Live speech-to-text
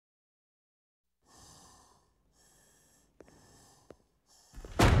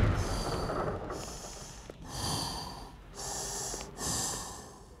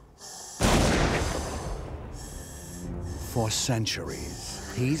For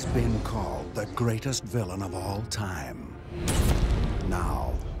centuries, he's been called the greatest villain of all time.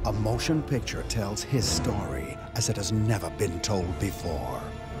 Now, a motion picture tells his story as it has never been told before.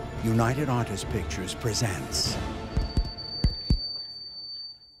 United Artists Pictures presents...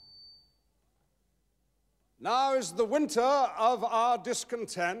 Now is the winter of our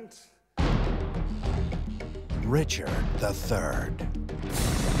discontent. Richard III.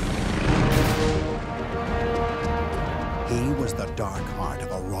 He was the dark heart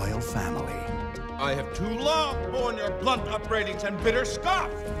of a royal family. I have too long borne your blunt upbraidings and bitter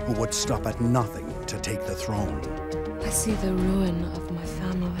scoff. Who would stop at nothing to take the throne. I see the ruin of my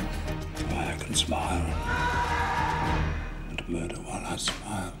family. I can smile and murder while I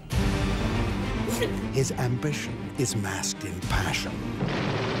smile. His ambition is masked in passion.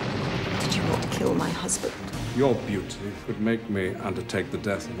 Did you want to kill my husband? Your beauty would make me undertake the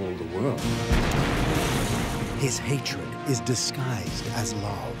death of all the world. His hatred is disguised as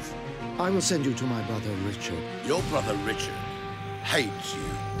love. I will send you to my brother, Richard. Your brother, Richard, hates you.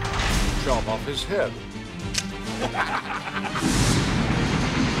 Chop off his head.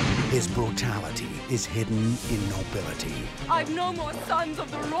 His brutality is hidden in nobility. I've no more sons of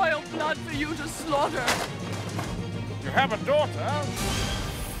the royal blood for you to slaughter. You have a daughter?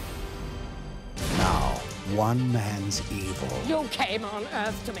 Now, one man's evil You came on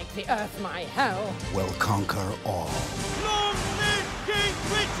Earth to make the Earth my hell. will conquer all. Long live King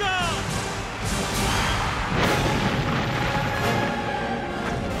Richard!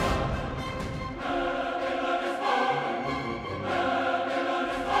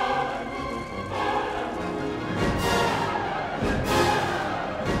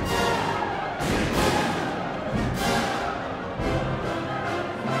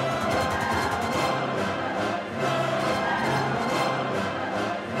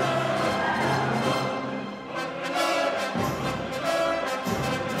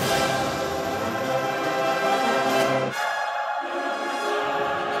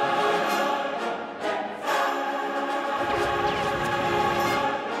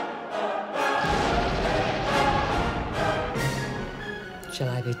 Shall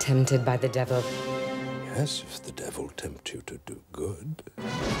I be tempted by the devil? Yes, if the devil tempt you to do good.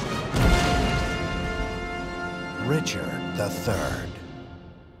 Richard III.